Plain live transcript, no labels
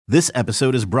This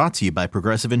episode is brought to you by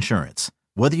Progressive Insurance.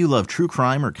 Whether you love true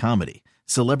crime or comedy,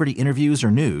 celebrity interviews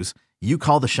or news, you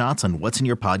call the shots on what's in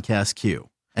your podcast queue.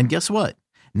 And guess what?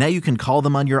 Now you can call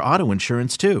them on your auto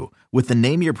insurance too with the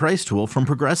Name Your Price tool from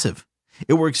Progressive.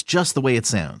 It works just the way it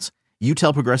sounds. You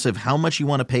tell Progressive how much you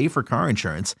want to pay for car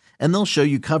insurance, and they'll show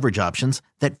you coverage options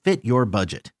that fit your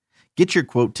budget. Get your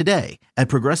quote today at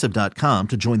Progressive.com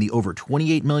to join the over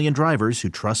 28 million drivers who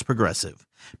trust Progressive.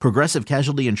 Progressive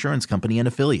Casualty Insurance Company and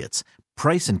Affiliates.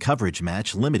 Price and coverage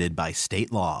match limited by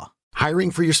state law. Hiring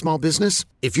for your small business?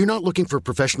 If you're not looking for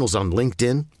professionals on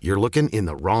LinkedIn, you're looking in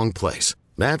the wrong place.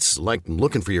 That's like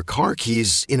looking for your car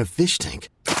keys in a fish tank.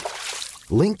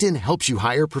 LinkedIn helps you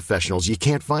hire professionals you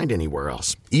can't find anywhere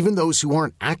else, even those who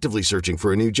aren't actively searching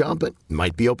for a new job but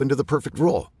might be open to the perfect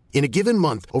role. In a given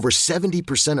month, over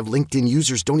 70% of LinkedIn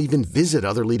users don't even visit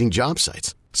other leading job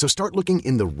sites. So start looking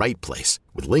in the right place.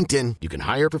 With LinkedIn, you can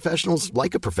hire professionals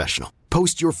like a professional.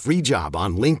 Post your free job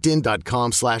on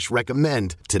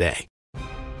linkedin.com/recommend today.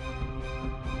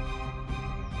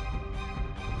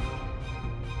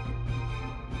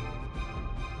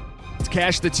 It's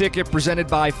Cash the Ticket presented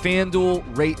by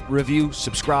FanDuel. Rate, review,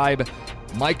 subscribe.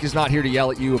 Mike is not here to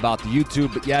yell at you about the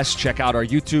YouTube, but yes, check out our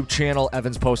YouTube channel.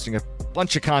 Evan's posting a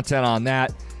bunch of content on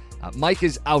that. Mike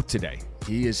is out today.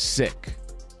 He is sick.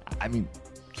 I mean,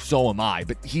 so am I,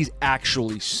 but he's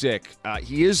actually sick.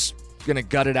 He is going to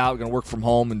gut it out, going to work from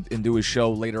home and do his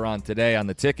show later on today on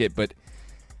the ticket, but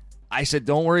I said,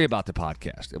 don't worry about the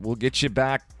podcast. We'll get you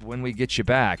back when we get you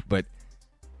back, but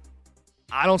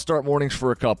I don't start mornings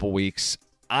for a couple weeks.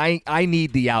 I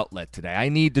need the outlet today. I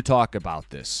need to talk about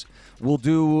this. We'll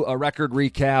do a record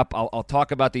recap. I'll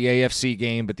talk about the AFC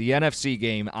game, but the NFC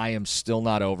game, I am still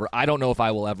not over. I don't know if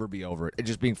I will ever be over it.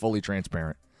 Just being fully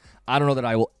transparent. I don't know that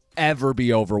I will ever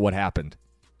be over what happened.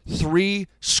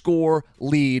 3-score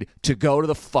lead to go to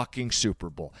the fucking Super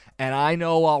Bowl. And I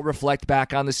know I'll reflect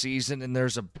back on the season, and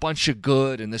there's a bunch of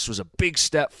good, and this was a big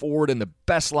step forward in the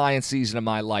best Lions season of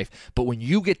my life. But when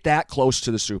you get that close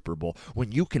to the Super Bowl,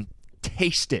 when you can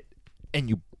taste it and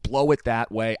you blow it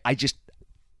that way,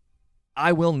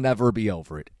 I will never be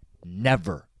over it.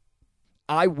 Never.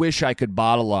 I wish I could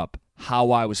bottle up how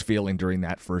I was feeling during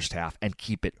that first half and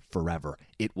keep it forever.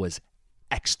 It was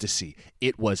ecstasy.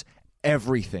 It was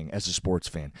everything as a sports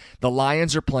fan. The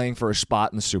Lions are playing for a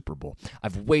spot in the Super Bowl.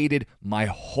 I've waited my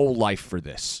whole life for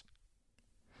this.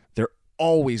 They're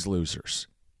always losers.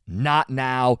 Not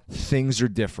now. Things are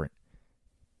different.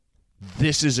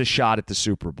 This is a shot at the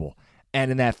Super Bowl. And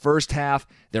in that first half,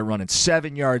 they're running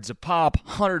 7 yards a pop,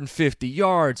 150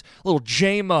 yards, little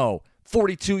J-Mo,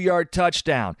 42-yard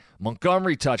touchdown,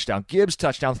 Montgomery touchdown, Gibbs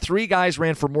touchdown. 3 guys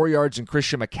ran for more yards than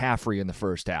Christian McCaffrey in the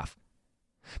first half.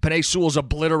 Penei Sewell's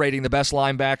obliterating the best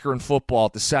linebacker in football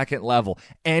at the second level.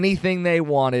 Anything they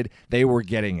wanted, they were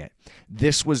getting it.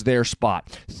 This was their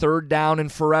spot. 3rd down and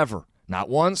forever. Not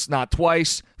once, not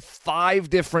twice. 5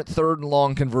 different 3rd and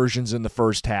long conversions in the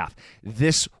first half.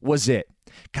 This was it.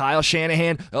 Kyle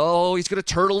Shanahan, he's going to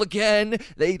turtle again.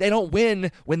 They don't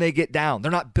win when they get down.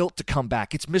 They're not built to come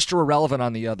back. It's Mr. Irrelevant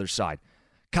on the other side.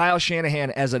 Kyle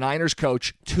Shanahan, as a Niners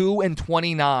coach,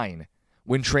 2-29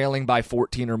 when trailing by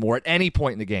 14 or more at any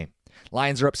point in the game.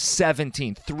 Lions are up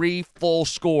 17, 3 full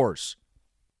scores.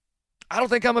 I don't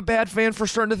think I'm a bad fan for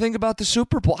starting to think about the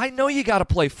Super Bowl. I know you got to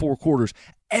play 4 quarters.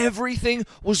 Everything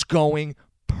was going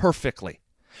perfectly.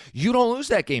 You don't lose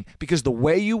that game because the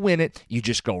way you win it, you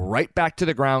just go right back to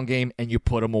the ground game and you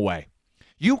put them away.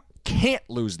 You can't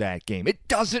lose that game. It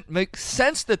doesn't make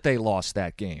sense that they lost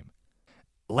that game.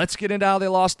 Let's get into how they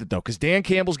lost it, though, because Dan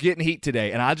Campbell's getting heat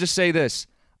today. And I'll just say this.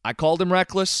 I called him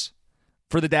reckless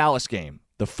for the Dallas game.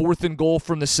 The 4th and goal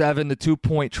from the 7, the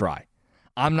 2-point try.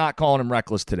 I'm not calling him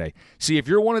reckless today. See, if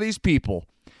you're one of these people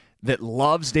that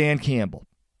loves Dan Campbell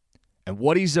and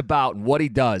what he's about and what he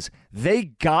does, they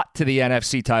got to the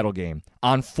NFC title game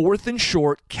on 4th and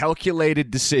short,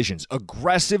 calculated decisions,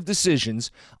 aggressive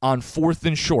decisions on 4th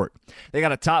and short. They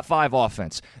got a top 5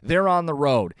 offense. They're on the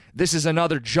road. This is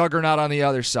another juggernaut on the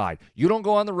other side. You don't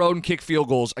go on the road and kick field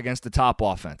goals against the top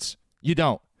offense. You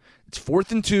don't. It's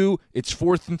 4th and 2. It's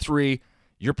 4th and 3.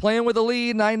 You're playing with a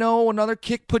lead, and I know another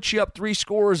kick puts you up 3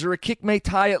 scores, or a kick may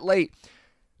tie it late.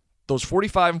 Those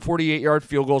 45 and 48-yard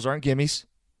field goals aren't gimmies.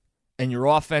 And your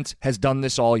offense has done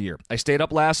this all year. I stayed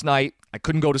up last night. I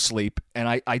couldn't go to sleep,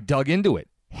 and I dug into it.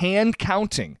 Hand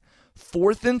counting,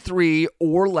 4th and 3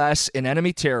 or less in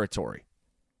enemy territory.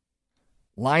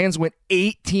 Lions went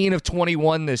 18 of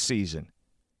 21 this season.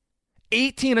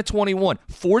 18 of 21.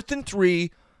 4th and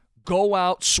 3, go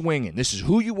out swinging. This is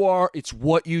who you are. It's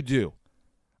what you do.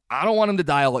 I don't want him to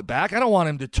dial it back. I don't want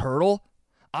him to turtle.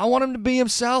 I want him to be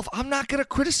himself. I'm not going to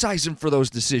criticize him for those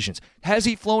decisions. Has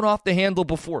he flown off the handle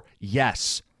before?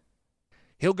 Yes.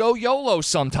 He'll go YOLO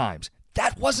sometimes.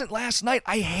 That wasn't last night.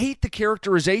 I hate the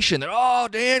characterization that,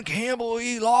 Dan Campbell,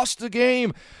 he lost the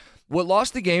game. What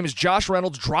lost the game is Josh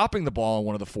Reynolds dropping the ball on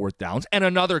one of the fourth downs and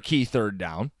another key third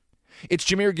down. It's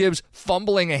Jahmyr Gibbs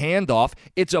fumbling a handoff.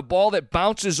 It's a ball that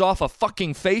bounces off a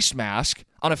fucking face mask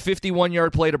on a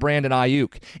 51-yard play to Brandon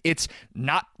Ayuk. It's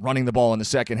not running the ball in the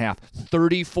second half.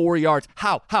 34 yards.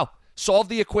 How? Solve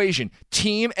the equation.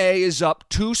 Team A is up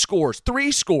 3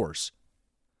 scores.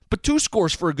 But 2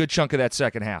 scores for a good chunk of that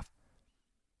second half.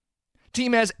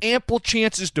 Team has ample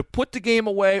chances to put the game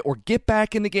away or get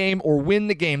back in the game or win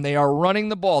the game. They are running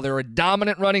the ball. They're a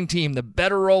dominant running team, the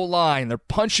better O-line. They're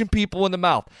punching people in the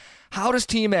mouth. How does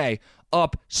Team A,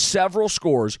 up several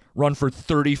scores, run for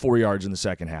 34 yards in the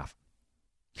second half?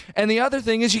 And the other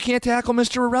thing is you can't tackle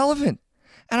Mr. Irrelevant.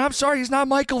 And I'm sorry, he's not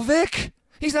Michael Vick.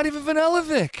 He's not even Vanilla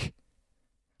Vick.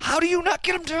 How do you not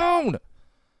get him down?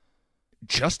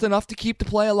 Just enough to keep the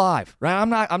play alive, right?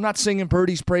 I'm not singing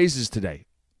Purdy's praises today.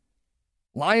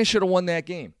 Lions should have won that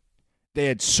game. They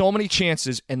had so many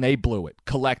chances, and they blew it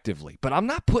collectively. But I'm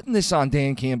not putting this on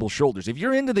Dan Campbell's shoulders. If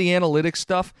you're into the analytics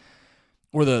stuff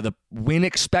or the win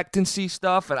expectancy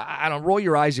stuff, and I don't roll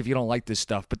your eyes if you don't like this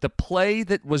stuff, but the play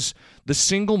that was the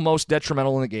single most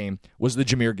detrimental in the game was the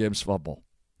Jahmyr Gibbs fumble.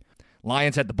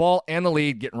 Lions had the ball and the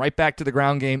lead, getting right back to the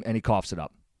ground game, and he coughs it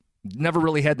up. Never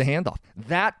really had the handoff.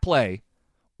 That play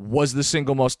was the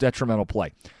single most detrimental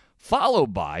play,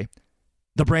 followed by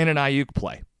the Brandon Ayuk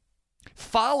play,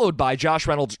 followed by Josh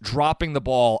Reynolds dropping the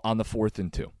ball on the 4th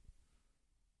and 2.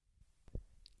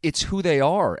 It's who they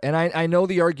are. And I know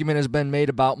the argument has been made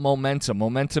about momentum.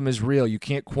 Momentum is real. You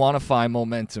can't quantify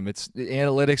momentum.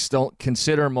 Analytics don't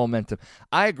consider momentum.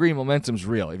 I agree momentum's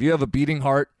real. If you have a beating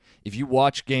heart, if you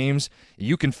watch games,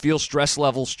 you can feel stress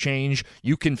levels change.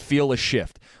 You can feel a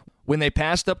shift. When they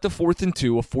passed up to 4th and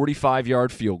 2, a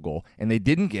 45-yard field goal, and they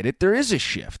didn't get it, there is a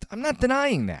shift. I'm not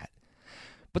denying that.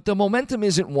 But the momentum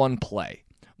isn't one play.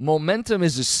 Momentum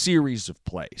is a series of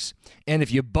plays. And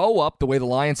if you bow up the way the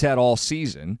Lions had all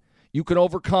season, you could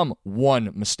overcome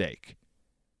one mistake.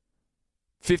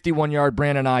 51-yard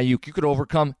Brandon Ayuk, you could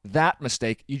overcome that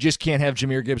mistake. You just can't have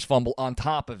Jahmyr Gibbs fumble on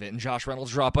top of it and Josh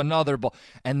Reynolds drop another ball.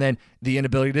 And then the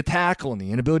inability to tackle and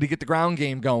the inability to get the ground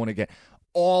game going again.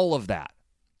 All of that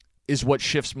is what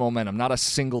shifts momentum, not a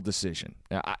single decision.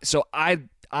 So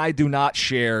I do not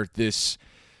share this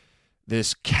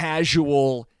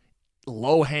casual,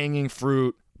 low-hanging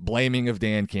fruit blaming of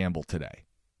Dan Campbell today.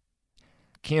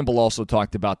 Campbell also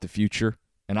talked about the future,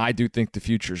 and I do think the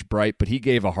future is bright, but he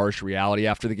gave a harsh reality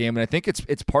after the game, and I think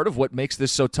it's part of what makes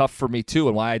this so tough for me too,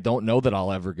 and why I don't know that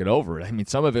I'll ever get over it. I mean,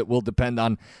 some of it will depend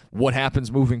on what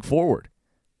happens moving forward.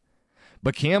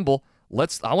 But Campbell,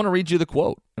 I want to read you the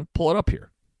quote. Pull it up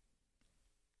here.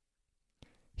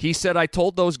 He said, "I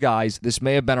told those guys this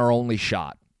may have been our only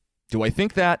shot. Do I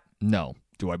think that? No.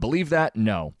 Do I believe that?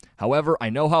 No. However,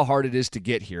 I know how hard it is to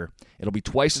get here. It'll be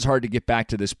twice as hard to get back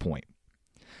to this point."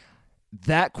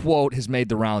 That quote has made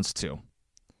the rounds too.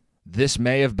 This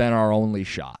may have been our only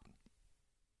shot.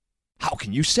 How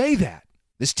can you say that?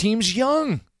 This team's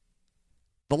young.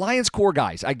 The Lions core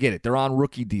guys, I get it. They're on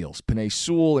rookie deals. Penei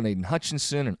Sewell and Aiden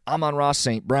Hutchinson and Amon-Ra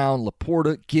St. Brown,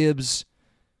 Laporta, Gibbs.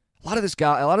 A lot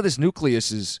of this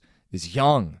nucleus is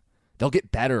young. They'll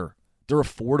get better. They're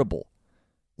affordable.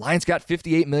 Lions got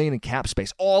 $58 million in cap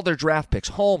space. All their draft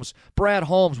picks. Brad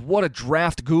Holmes, what a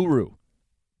draft guru.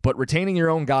 But retaining your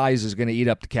own guys is going to eat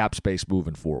up the cap space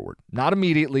moving forward. Not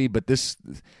immediately, but this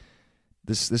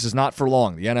is not for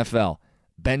long. The NFL.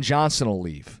 Ben Johnson will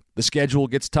leave. The schedule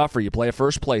gets tougher. You play a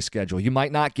first-place schedule. You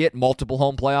might not get multiple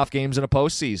home playoff games in a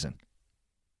postseason.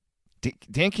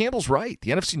 Dan Campbell's right. The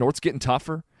NFC North's getting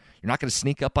tougher. You're not going to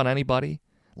sneak up on anybody.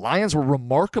 Lions were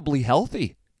remarkably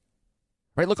healthy.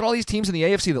 Right? Look at all these teams in the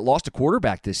AFC that lost a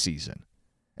quarterback this season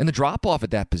and the drop-off at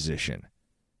that position.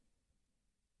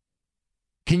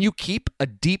 Can you keep a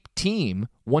deep team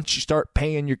once you start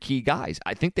paying your key guys?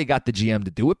 I think they got the GM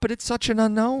to do it, but it's such an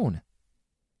unknown.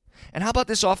 And how about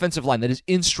this offensive line that is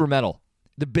instrumental?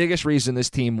 The biggest reason this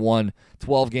team won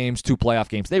 12 games, 2 playoff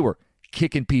games. They were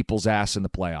kicking people's ass in the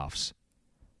playoffs.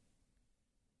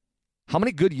 How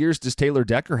many good years does Taylor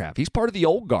Decker have? He's part of the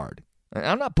old guard.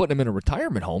 I'm not putting him in a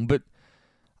retirement home, but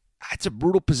it's a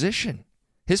brutal position.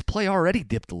 His play already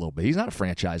dipped a little bit. He's not a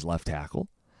franchise left tackle.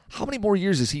 How many more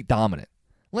years is he dominant?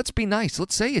 Let's be nice.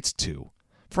 Let's say it's 2.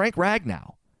 Frank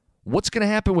Ragnow. What's going to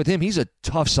happen with him? He's a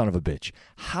tough son of a bitch.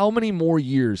 How many more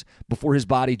years before his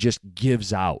body just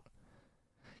gives out?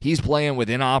 He's playing with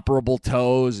inoperable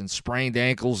toes and sprained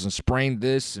ankles and sprained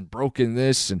this and broken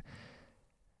this. And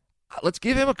let's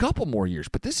give him a couple more years.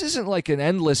 But this isn't like an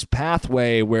endless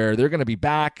pathway where they're going to be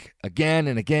back again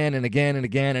and again and again and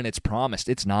again, and it's promised.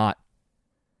 It's not.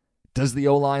 Does the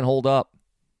O-line hold up?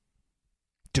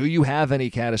 Do you have any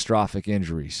catastrophic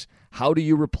injuries? How do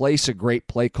you replace a great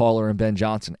play caller in Ben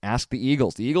Johnson? Ask the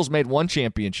Eagles. The Eagles made one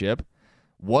championship,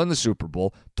 won the Super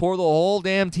Bowl, tore the whole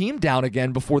damn team down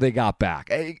again before they got back.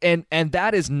 And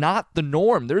that is not the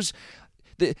norm. The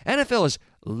NFL is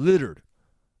littered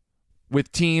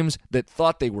with teams that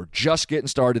thought they were just getting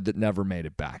started that never made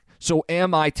it back. So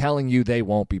am I telling you they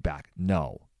won't be back?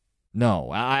 No.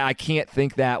 I can't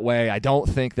think that way. I don't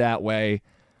think that way.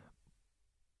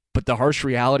 But the harsh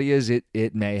reality is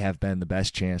it may have been the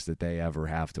best chance that they ever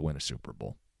have to win a Super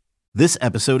Bowl. This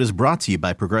episode is brought to you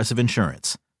by Progressive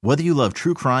Insurance. Whether you love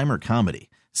true crime or comedy,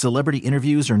 celebrity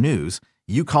interviews or news,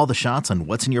 you call the shots on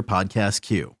what's in your podcast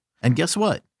queue. And guess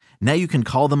what? Now you can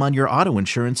call them on your auto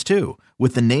insurance too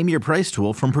with the Name Your Price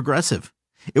tool from Progressive.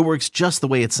 It works just the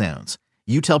way it sounds.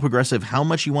 You tell Progressive how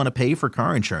much you want to pay for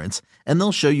car insurance, and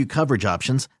they'll show you coverage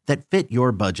options that fit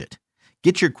your budget.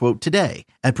 Get your quote today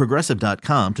at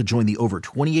Progressive.com to join the over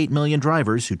 28 million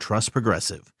drivers who trust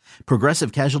Progressive.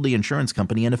 Progressive Casualty Insurance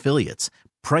Company and Affiliates.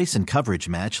 Price and coverage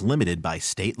match limited by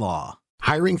state law.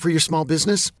 Hiring for your small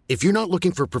business? If you're not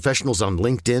looking for professionals on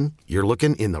LinkedIn, you're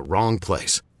looking in the wrong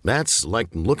place. That's like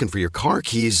looking for your car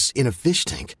keys in a fish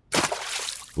tank.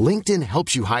 LinkedIn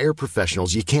helps you hire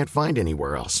professionals you can't find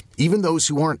anywhere else, even those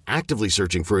who aren't actively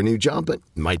searching for a new job but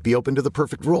might be open to the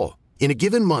perfect role. In a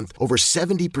given month, over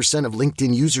 70% of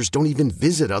LinkedIn users don't even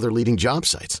visit other leading job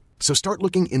sites. So start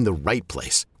looking in the right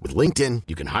place. With LinkedIn,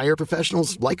 you can hire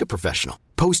professionals like a professional.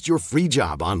 Post your free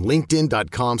job on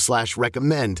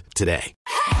linkedin.com/recommend today.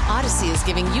 Odyssey is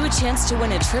giving you a chance to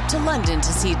win a trip to London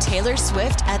to see Taylor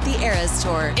Swift at the Eras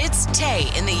Tour. It's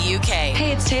Tay in the UK.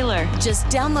 Hey, it's Taylor. Just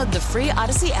download the free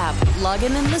Odyssey app, log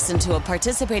in and listen to a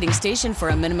participating station for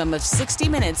a minimum of 60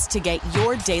 minutes to get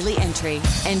your daily entry.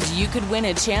 And you could win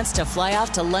a chance to fly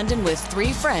off to London with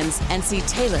 3 friends and see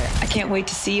Taylor. I can't wait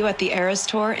to see you at the Eras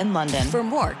Tour in London. For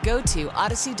more, go to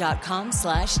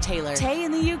odyssey.com/Taylor. Tay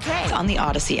in the UK. It's on the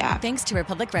Odyssey app. Thanks to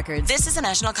Republic Records. This is a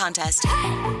national contest.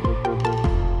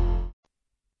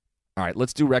 All right,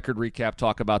 let's do record recap,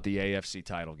 talk about the AFC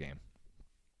title game.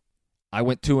 I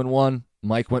went 2-1.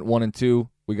 Mike went 1-2.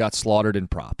 We got slaughtered in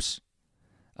props.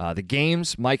 The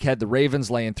games, Mike had the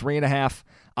Ravens laying 3.5.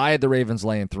 I had the Ravens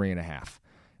laying 3.5.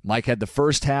 Mike had the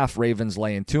first half, Ravens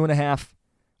laying 2.5.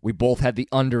 We both had the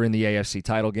under in the AFC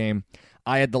title game.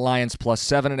 I had the Lions plus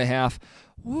 7.5.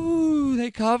 Woo,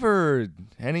 they covered.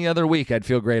 Any other week, I'd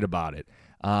feel great about it.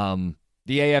 The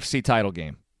AFC title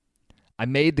game. I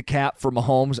made the cap for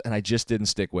Mahomes, and I just didn't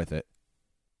stick with it.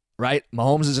 Right?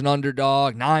 Mahomes is an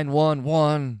underdog,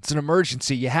 9-1-1. It's an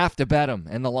emergency. You have to bet him.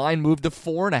 And the line moved to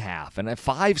 4.5 and at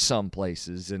 5 some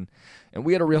places. And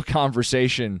we had a real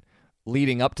conversation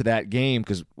leading up to that game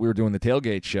because we were doing the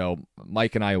tailgate show,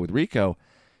 Mike and I with Rico.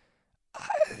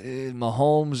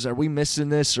 Mahomes, are we missing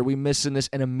this? Are we missing this?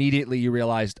 And immediately you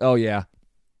realized, oh, yeah,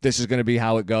 this is going to be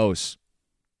how it goes.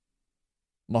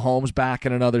 Mahomes back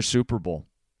in another Super Bowl.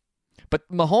 But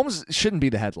Mahomes shouldn't be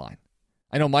the headline.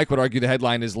 I know Mike would argue the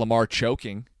headline is Lamar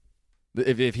choking.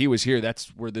 If he was here,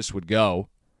 that's where this would go.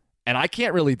 And I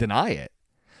can't really deny it.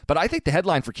 But I think the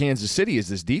headline for Kansas City is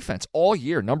this defense all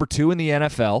year. Number 2 in the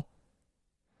NFL.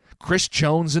 Chris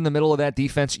Jones in the middle of that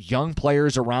defense. Young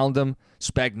players around him.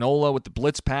 Spagnuolo with the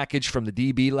blitz package from the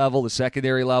DB level, the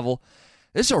secondary level.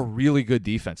 This is a really good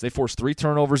defense. They forced 3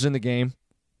 turnovers in the game.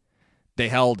 They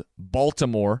held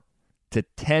Baltimore to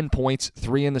 10 points,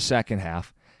 3 in the second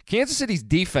half. Kansas City's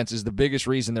defense is the biggest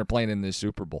reason they're playing in this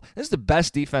Super Bowl. This is the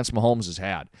best defense Mahomes has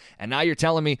had. And now you're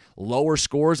telling me lower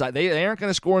scores. They aren't going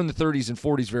to score in the 30s and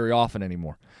 40s very often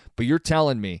anymore. But you're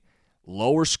telling me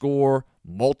lower score,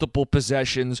 multiple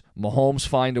possessions, Mahomes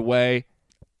find a way.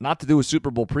 Not to do a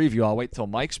Super Bowl preview. I'll wait till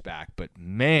Mike's back. But,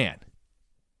 man,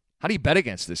 how do you bet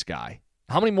against this guy?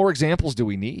 How many more examples do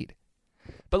we need?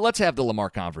 But let's have the Lamar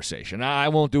conversation. I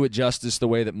won't do it justice the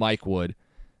way that Mike would.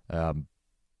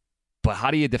 But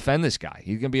how do you defend this guy?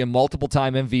 He's going to be a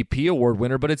multiple-time MVP award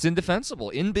winner, but it's indefensible.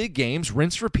 In big games,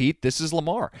 rinse, repeat, this is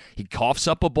Lamar. He coughs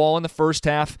up a ball in the first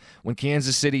half when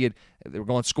Kansas City they were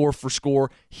going score for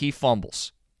score. He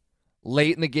fumbles.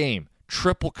 Late in the game,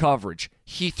 triple coverage.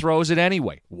 He throws it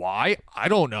anyway. Why? I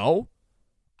don't know.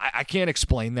 I can't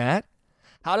explain that.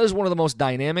 How does one of the most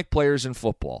dynamic players in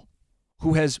football,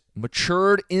 who has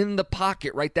matured in the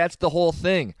pocket, right? That's the whole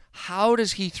thing. How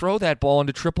does he throw that ball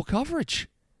into triple coverage?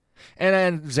 And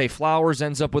then Zay Flowers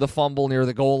ends up with a fumble near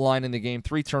the goal line in the game.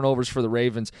 3 turnovers for the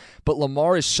Ravens. But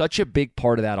Lamar is such a big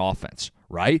part of that offense.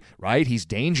 right? He's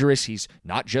dangerous. He's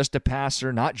not just a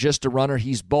passer, not just a runner.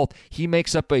 He's both. He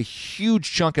makes up a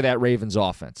huge chunk of that Ravens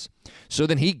offense. So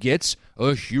then he gets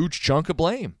a huge chunk of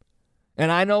blame.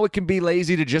 And I know it can be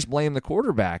lazy to just blame the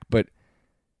quarterback, but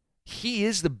he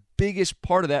is the biggest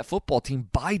part of that football team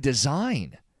by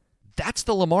design. That's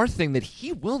the Lamar thing that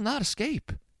he will not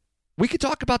escape. We could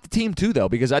talk about the team too, though,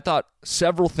 because I thought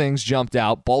several things jumped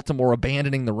out. Baltimore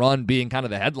abandoning the run being kind of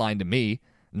the headline to me.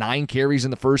 9 carries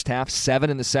in the first half, 7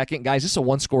 in the second. Guys, this is a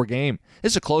one-score game.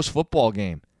 This is a close football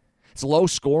game. It's low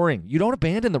scoring. You don't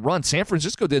abandon the run. San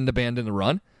Francisco didn't abandon the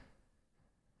run.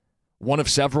 One of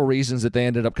several reasons that they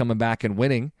ended up coming back and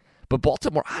winning. But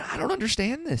Baltimore, I don't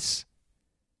understand this.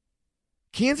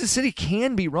 Kansas City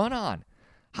can be run on.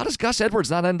 How does Gus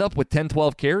Edwards not end up with 10,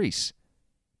 12 carries?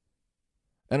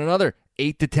 And another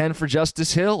 8 to 10 for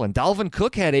Justice Hill. And Dalvin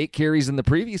Cook had 8 carries in the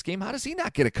previous game. How does he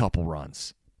not get a couple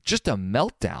runs? Just a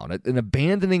meltdown, an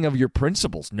abandoning of your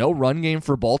principles. No run game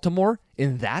for Baltimore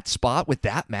in that spot with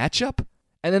that matchup.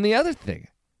 And then the other thing,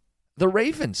 the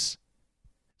Ravens.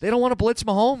 They don't want to blitz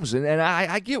Mahomes, and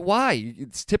I get why.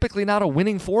 It's typically not a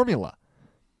winning formula.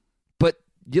 But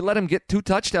you let him get 2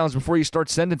 touchdowns before you start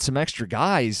sending some extra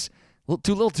guys. A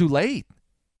little too late.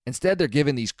 Instead, they're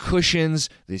giving these cushions,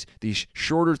 these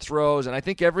shorter throws, and I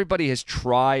think everybody has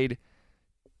tried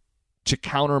to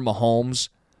counter Mahomes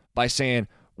by saying,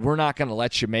 we're not going to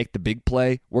let you make the big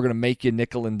play. We're going to make you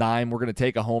nickel and dime. We're going to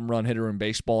take a home run hitter in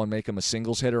baseball and make him a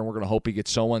singles hitter, and we're going to hope he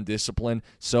gets so undisciplined,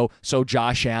 so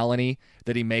Josh Allen-y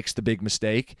that he makes the big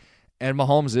mistake. And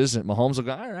Mahomes isn't. Mahomes will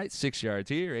go, all right, 6 yards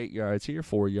here, 8 yards here,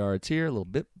 4 yards here, a little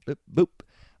bip, bip, boop,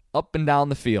 up and down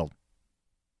the field.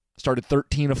 Started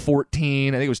 13 of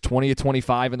 14. I think it was 20 of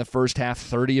 25 in the first half,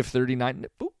 30 of 39.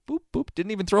 Boop, boop, boop.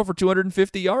 Didn't even throw for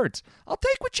 250 yards. I'll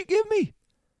take what you give me.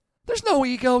 There's no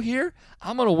ego here.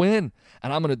 I'm going to win,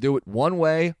 and I'm going to do it one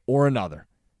way or another.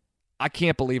 I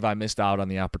can't believe I missed out on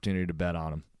the opportunity to bet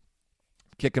on him.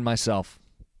 Kicking myself.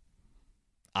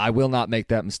 I will not make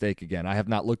that mistake again. I have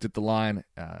not looked at the line.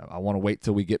 I want to wait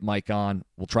till we get Mike on.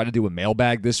 We'll try to do a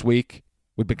mailbag this week.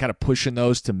 We've been kind of pushing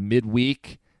those to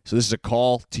midweek. So this is a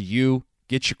call to you.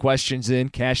 Get your questions in.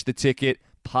 Cash the ticket.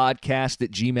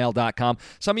 Podcast@gmail.com.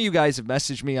 Some of you guys have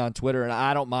messaged me on Twitter, and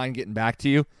I don't mind getting back to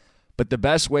you. But the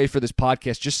best way for this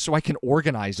podcast, just so I can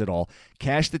organize it all,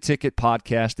 cash the ticket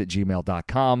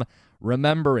podcast@gmail.com.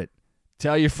 Remember it.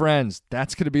 Tell your friends.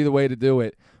 That's going to be the way to do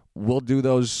it. We'll do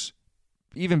those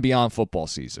even beyond football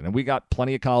season. And we got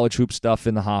plenty of college hoop stuff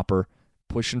in the hopper,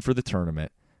 pushing for the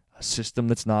tournament, a system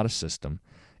that's not a system.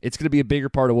 It's going to be a bigger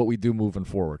part of what we do moving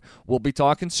forward. We'll be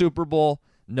talking Super Bowl,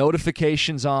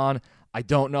 notifications on. I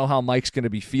don't know how Mike's going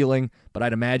to be feeling, but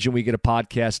I'd imagine we get a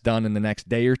podcast done in the next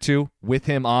day or two with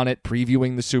him on it,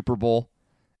 previewing the Super Bowl.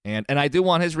 And I do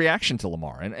want his reaction to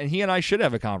Lamar. And he and I should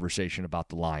have a conversation about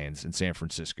the Lions in San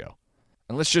Francisco.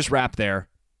 And let's just wrap there.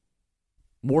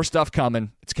 More stuff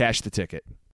coming. It's Cash the Ticket.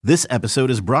 This episode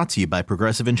is brought to you by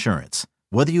Progressive Insurance.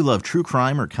 Whether you love true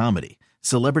crime or comedy,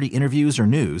 celebrity interviews or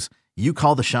news, you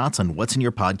call the shots on what's in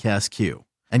your podcast queue.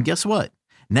 And guess what?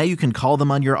 Now you can call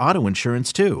them on your auto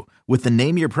insurance too with the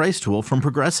Name Your Price tool from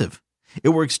Progressive. It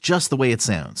works just the way it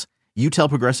sounds. You tell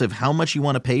Progressive how much you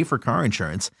want to pay for car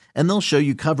insurance, and they'll show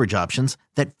you coverage options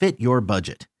that fit your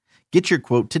budget. Get your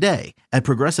quote today at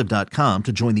Progressive.com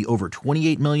to join the over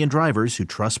 28 million drivers who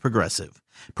trust Progressive.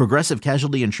 Progressive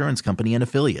Casualty Insurance Company and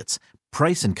Affiliates.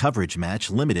 Price and coverage match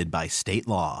limited by state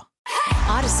law.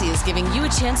 Odyssey is giving you a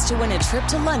chance to win a trip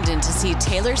to London to see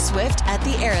Taylor Swift at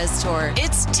the Eras Tour.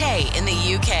 It's Tay in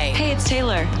the UK. Hey, it's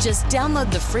Taylor. Just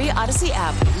download the free Odyssey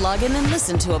app, log in and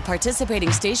listen to a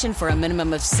participating station for a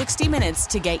minimum of 60 minutes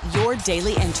to get your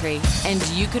daily entry. And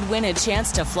you could win a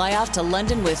chance to fly off to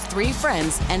London with 3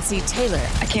 friends and see Taylor.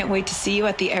 I can't wait to see you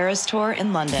at the Eras Tour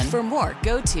in London. For more,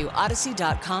 go to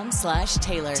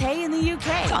odyssey.com/Taylor. Tay in the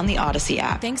UK. It's on the Odyssey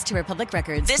app. Thanks to Republic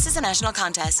Records. This is a national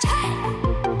contest.